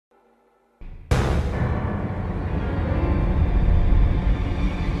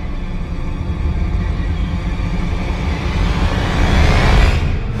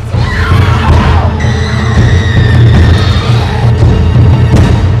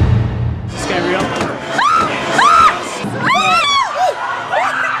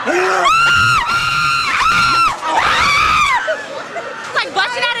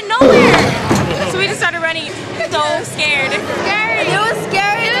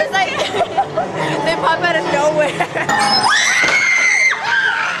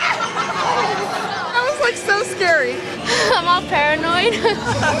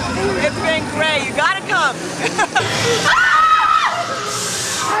It's been great. You gotta come.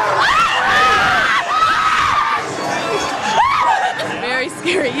 Very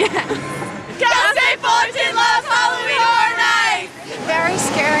scary, yeah. Cal State Fullerton loves Halloween Horror Nights! Very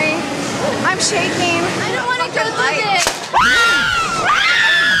scary. I'm shaking. I don't want to go through this.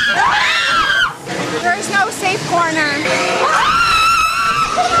 There's no safe corner.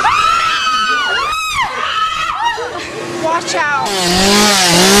 Watch out.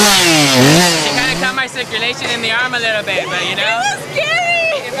 It kind of cut my circulation in the arm a little bit, but you know. It was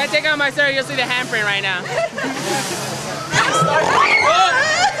scary! If I take out my shirt, you'll see the handprint right now.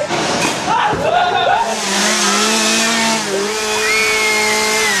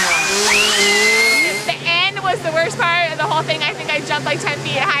 The end was the worst part of the whole thing. I think I jumped like 10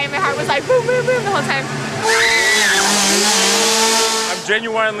 feet high and my heart was like boom, boom, boom the whole time. I'm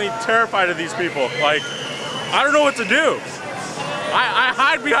genuinely terrified of these people. Like, I don't know what to do. I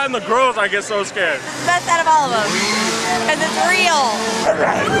hide behind the girls, I get so scared. It's the best out of all of them. Because it's real.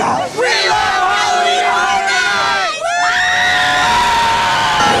 We love Halloween!